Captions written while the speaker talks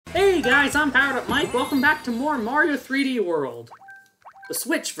Hey guys, I'm Powered Up Mike. Welcome back to more Mario 3D World. The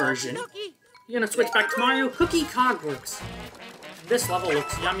Switch version. You're gonna switch back to Mario Cookie Cogworks. This level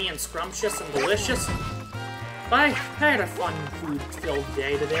looks yummy and scrumptious and delicious. But I had a fun food-filled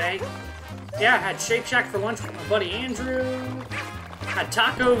day today. Yeah, I had Shake Shack for lunch with my buddy Andrew. Had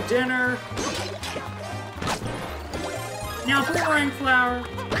taco dinner. Now boomerang flour.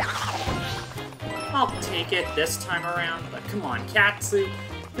 I'll take it this time around, but come on, Katsu.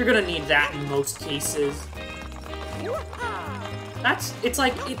 You're gonna need that in most cases.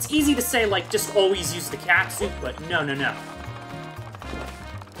 It's easy to say, like, just always use the cat soup, but no. No,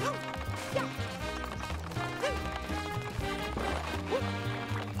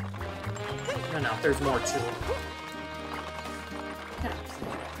 there's more to it.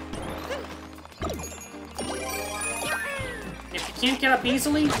 If you can't get up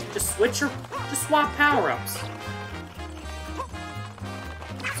easily, just swap power-ups.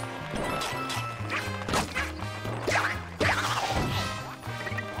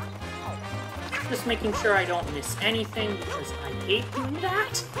 Just making sure I don't miss anything, because I hate doing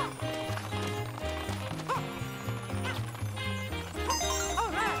that.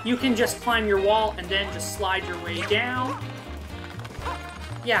 You can just climb your wall and then just slide your way down.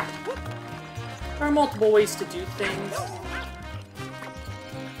 Yeah. There are multiple ways to do things.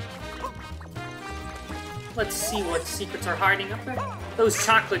 Let's see what secrets are hiding up there. Those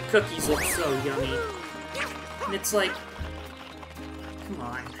chocolate cookies look so yummy. And it's like, come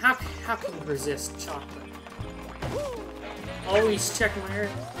on, how can you resist chocolate? Always check my hair.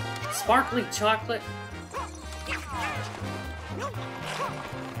 Sparkly chocolate.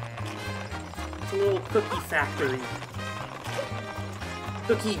 It's a little cookie factory.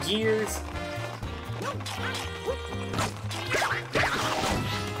 Cookie gears.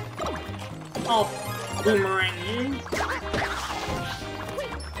 I'll boomerang you.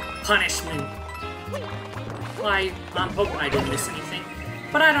 Punishment. I'm hoping I didn't miss anything.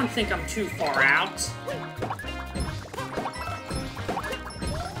 But I don't think I'm too far out.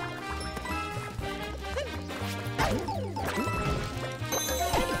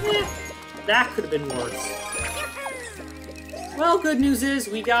 That could have been worse. Well, good news is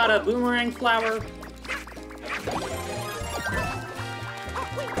we got a boomerang flower.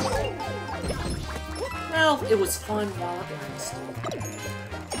 Well, it was fun while it lasted.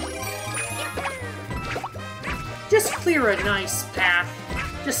 Just clear a nice path.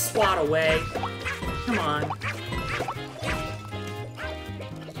 Just swat away. Come on.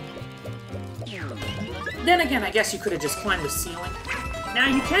 Then again, I guess you could have just climbed the ceiling. Now,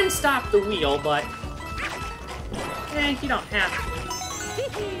 you can stop the wheel, but... you don't have to.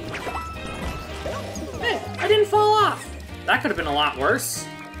 Hey, I didn't fall off! That could have been a lot worse.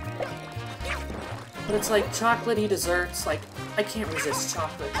 But it's like chocolatey desserts, like, I can't resist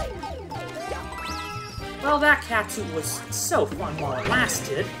chocolate. Well, that Katsu was so fun while it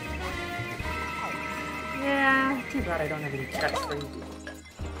lasted. Yeah, too bad I don't have any catchphrases.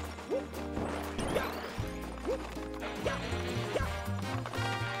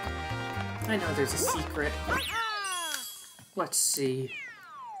 I know there's a secret. Let's see.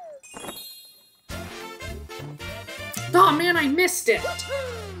 Oh man, I missed it!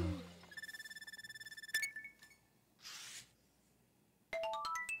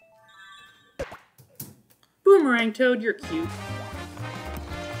 Boomerang Toad, you're cute.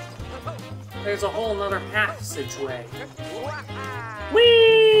 There's a whole nother passageway.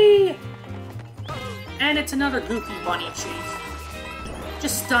 Whee! And it's another goofy bunny chase.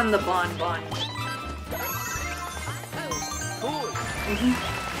 Just stun the Bon.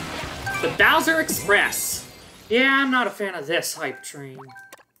 The Bowser Express. Yeah, I'm not a fan of this hype train.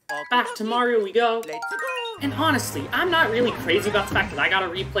 Back to Mario we go. And honestly, I'm not really crazy about the fact that I gotta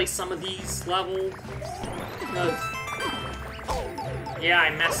replay some of these levels. Yeah, I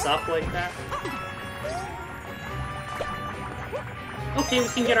mess up like that. Okay, we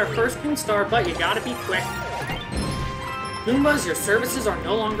can get our first Green Star, but you gotta be quick. Goombas, your services are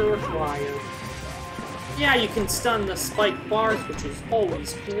no longer required. Yeah, you can stun the spike bars, which is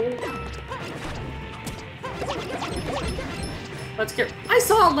always cool. Let's get... I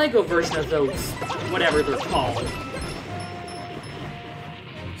saw a Lego version of those, whatever they're called.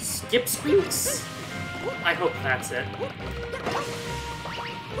 Skip Screens? I hope that's it.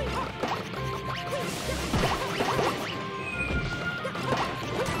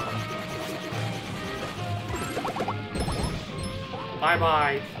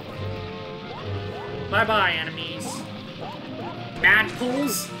 Bye-bye. Bye-bye, enemies. Mad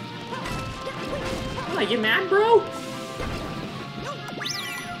pulls? Oh, you mad, bro?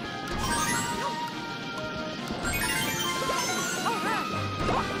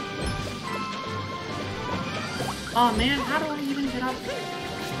 Oh man, how do I even get up there?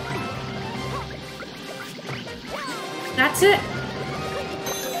 That's it!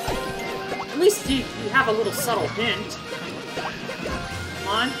 At least you have a little subtle hint. Come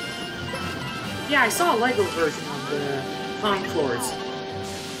on. Yeah, I saw a LEGO version of the Concours.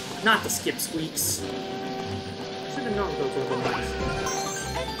 Not the Skip Squeaks. Should have known those were the ones.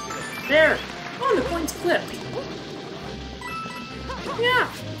 There! Oh, the coin's clipped. Yeah!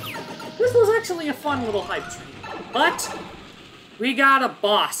 This was actually a fun little hype train. But, we got a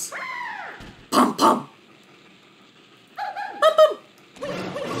boss. Pum pum! Pum pum!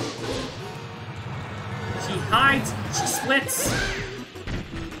 She hides, she splits.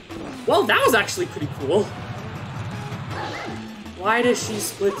 Well, that was actually pretty cool. Why does she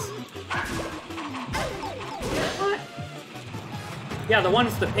split? What? Yeah, the one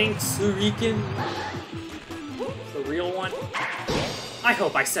with the pink Suriken. The real one. I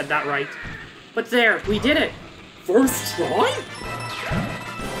hope I said that right. But there, we did it! First try?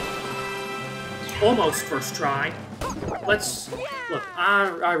 Almost first try. Let's... Look,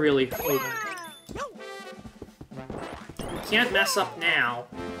 I really hope... We can't mess up now.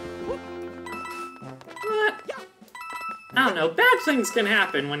 But... I don't know, bad things can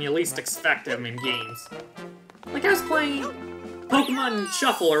happen when you least expect them in games. Like I was playing Pokemon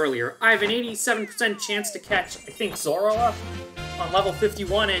Shuffle earlier. I have an 87% chance to catch, I think, Zoroark on level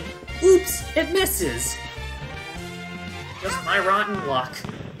 51, and oops, it misses! Just my rotten luck.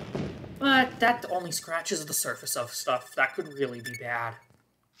 But that only scratches the surface of stuff. That could really be bad.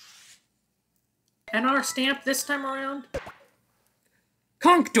 And our stamp this time around?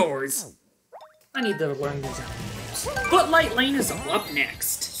 Conch doors! I need to learn these out. Footlight Lane is up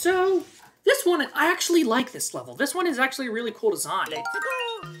next. So, this one, I actually like this level. This one is actually a really cool design.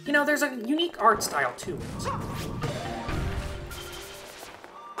 You know, there's a unique art style to it.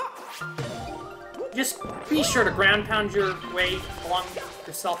 Just be sure to ground pound your way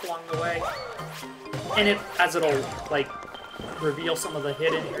yourself along the way. And as it'll, like, reveal some of the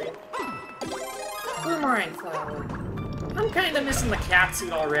hidden area. Boomerang flower. I'm kind of missing the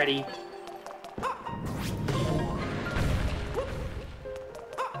catsuit already.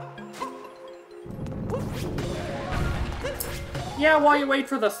 Yeah, while you wait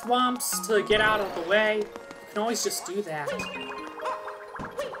for the thwomps to get out of the way, you can always just do that.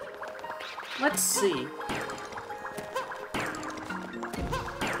 Let's see.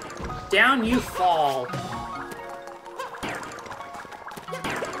 Down you fall.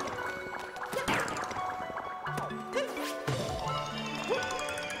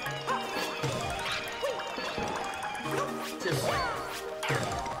 Just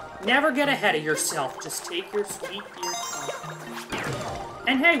never get ahead of yourself. Just take your sweet dear time.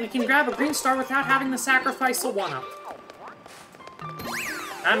 And hey, we can grab a green star without having to sacrifice a one-up.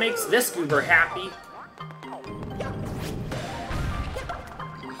 That makes this goober happy.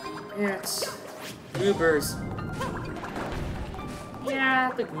 Yeah, it's goobers.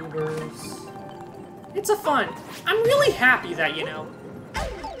 Yeah, the goobers. It's a fun. I'm really happy that, you know,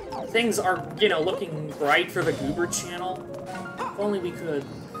 things are, you know, looking bright for the Goober channel. If only we could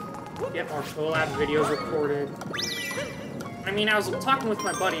get more collab videos recorded. I mean, I was talking with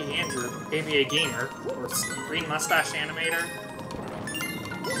my buddy Andrew, ABA Gamer, or Green Mustache Animator.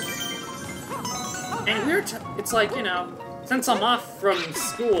 And we were it's like, you know, since I'm off from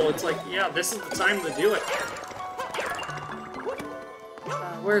school, it's like, yeah, this is the time to do it.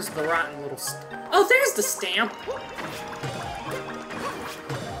 Where's the rotten little oh, there's the stamp!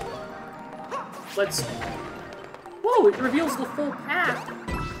 Let's... Whoa, it reveals the full path!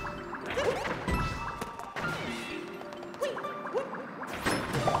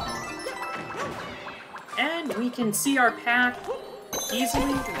 And we can see our path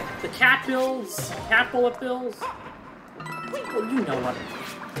easily. The cat bullet bills. Well, you know what.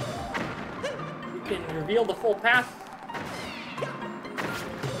 We can reveal the full path.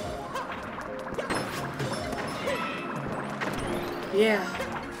 Yeah.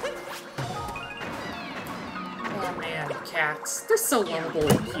 Oh man, cats. They're so lovable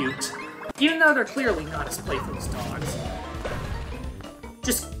and cute. Even though they're clearly not as playful as dogs.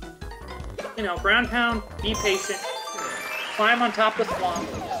 Just, you know, ground pound, be patient, climb on top of the swamp.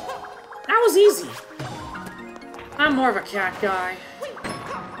 That was easy. I'm more of a cat guy.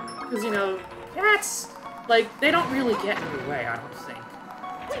 Because, you know, cats, like, they don't really get in your way, I don't think.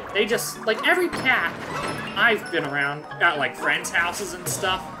 They just, like, every cat I've been around, at, like, friends' houses and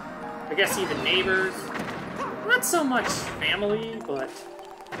stuff, I guess even neighbors, not so much family, but,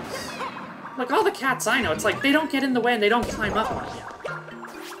 like, all the cats I know, it's like, they don't get in the way and they don't climb up on you.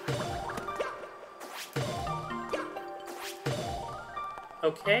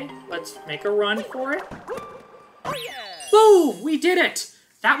 Okay, let's make a run for it. Oh, yeah. Boom! We did it!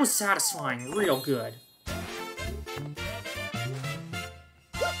 That was satisfying, real good.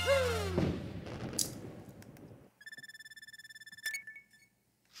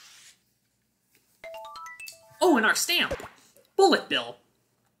 Oh, and our stamp! Bullet Bill.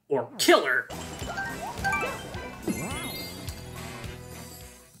 Or Killer.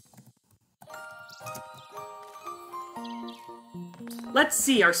 Let's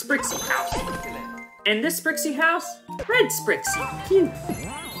see our Sprixie house. And this Sprixie house? Red Sprixie. Cute.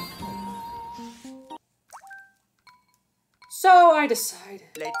 So I decided.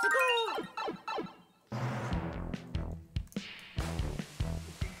 Let's go.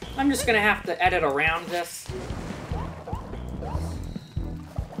 I'm just gonna have to edit around this.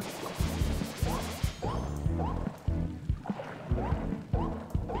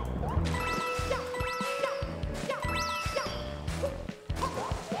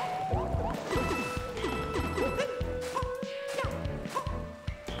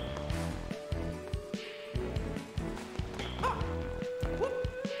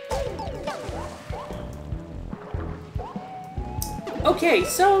 Okay,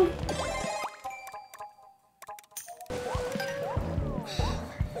 so...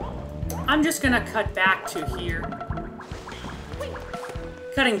 I'm just gonna cut back to here.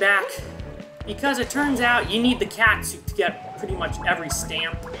 Cutting back. Because it turns out you need the cat suit to get pretty much every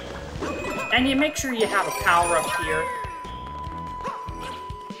stamp. And you make sure you have a power-up here.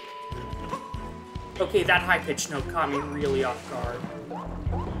 Okay, that high-pitched note caught me really off guard.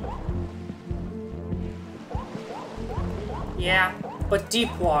 Yeah, but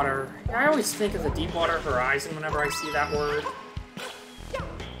Deepwater. I always think of the Deepwater Horizon whenever I see that word.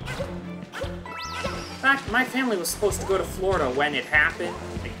 In fact, my family was supposed to go to Florida when it happened,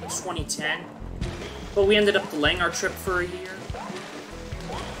 like 2010. But we ended up delaying our trip for a year.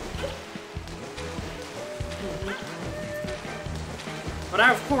 But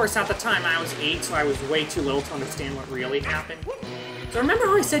of course, at the time, I was 8, so I was way too little to understand what really happened. So remember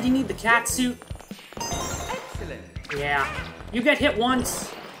how I said you need the cat suit? Excellent. Yeah. You get hit once,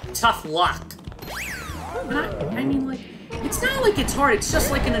 tough luck. And I mean, like, it's not like it's hard, it's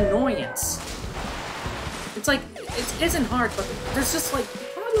just like an annoyance. It's like, it isn't hard, but there's just like, the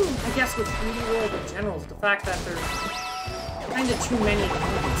problem, I guess, with 3D World in general is the fact that there's kind of too many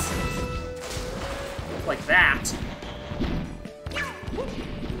annoyances. Like that.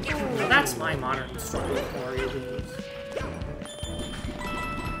 Now that's my modern struggle with Mario games.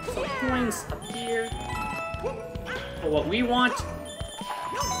 So coins up here. But what we want,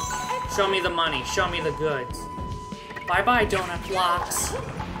 show me the money, show me the goods. Bye-bye, donut blocks.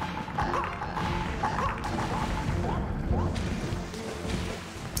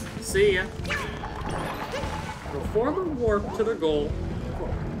 See ya. Before the warp to the goal.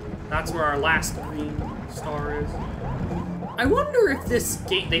 That's where our last green star is. I wonder if this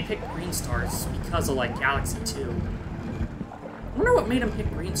game, they picked green stars because of, like, Galaxy 2. I wonder what made them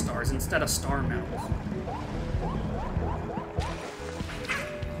pick green stars instead of star medals.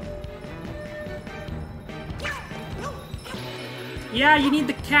 Yeah, you need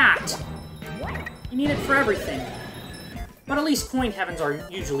the cat. You need it for everything. But at least coin heavens are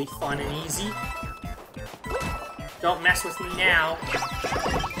usually fun and easy. Don't mess with me now.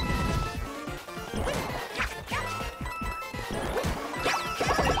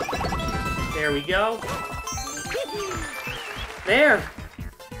 There we go. There.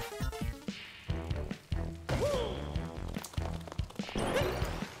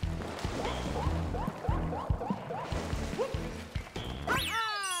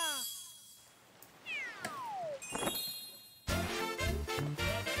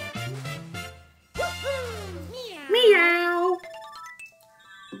 Meow.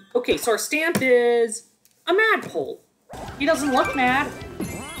 Okay, so our stamp is a Madpole. He doesn't look mad.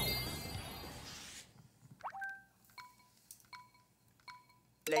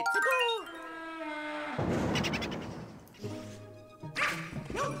 Let's go.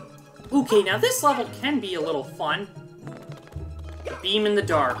 Okay, now this level can be a little fun. The beam in the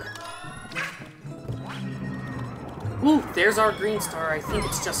dark. Ooh, there's our green star. I think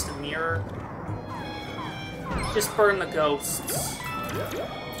it's just a mirror. Just burn the ghosts.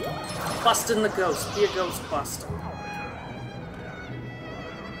 Bustin' the ghost. Be a ghost buster.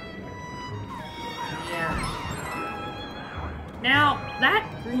 Yeah. Now, that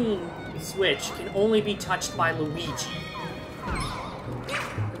green switch can only be touched by Luigi.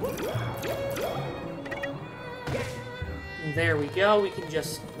 And there we go. We can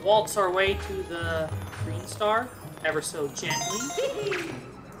just waltz our way to the green star, ever so gently.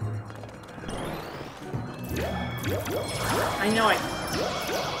 I know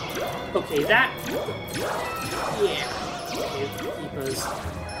Okay, that... Yeah. Okay, Koopas.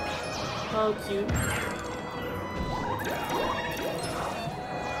 Oh, cute.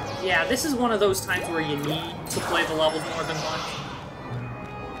 Yeah, this is one of those times where you need to play the levels more than once.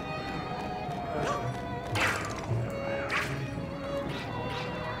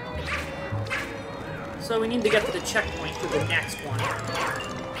 So we need to get to the checkpoint for the next one.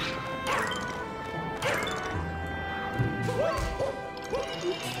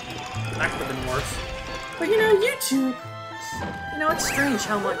 That could have been worse. But you know, YouTube... You know, it's strange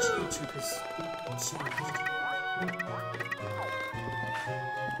how much YouTube has changed.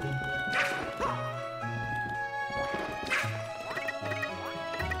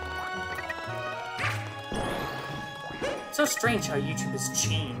 It's so strange how YouTube has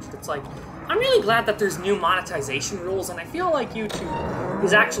changed. It's like, I'm really glad that there's new monetization rules, and I feel like YouTube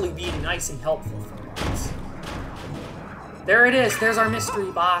is actually being nice and helpful for once. There it is. There's our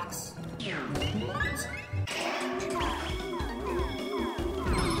mystery box.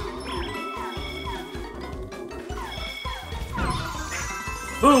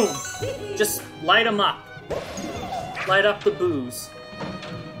 Boom! Just light them up. Light up the booze.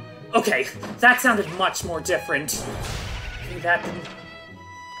 Okay, that sounded much more different. That didn't...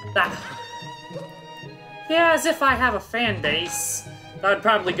 That... Yeah, as if I have a fan base. That would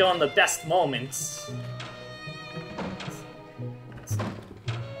probably go in the best moments.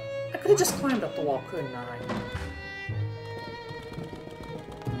 I could have just climbed up the wall, couldn't I?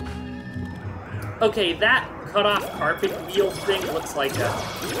 Okay, that cut-off carpet wheel thing looks like a...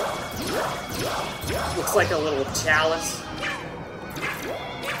 Looks like a little chalice.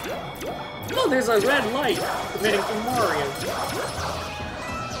 Oh, there's a red light emitting from Mario.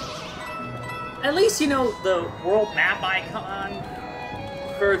 At least, you know, the world map icon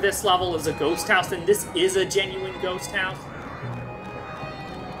for this level is a ghost house, and this is a genuine ghost house.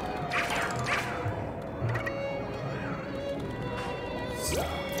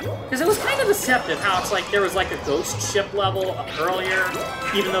 Because it was kind of deceptive how it's like there was like a ghost ship level earlier,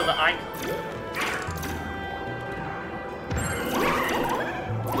 even though the icon...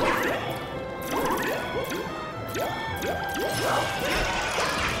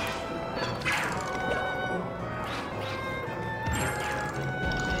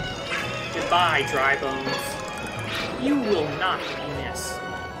 Goodbye, Dry Bones. You will not be missed.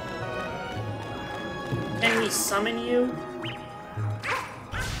 Can we summon you?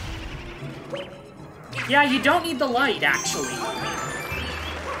 Yeah, you don't need the light, actually.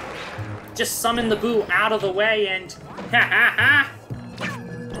 Just summon the Boo out of the way and... Ha ha ha!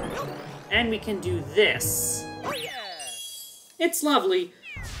 And we can do this. It's lovely.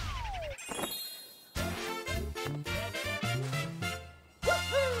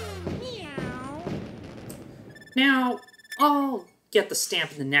 Now, I'll get the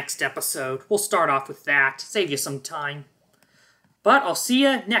stamp in the next episode. We'll start off with that, save you some time. But I'll see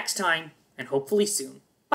you next time, and hopefully soon.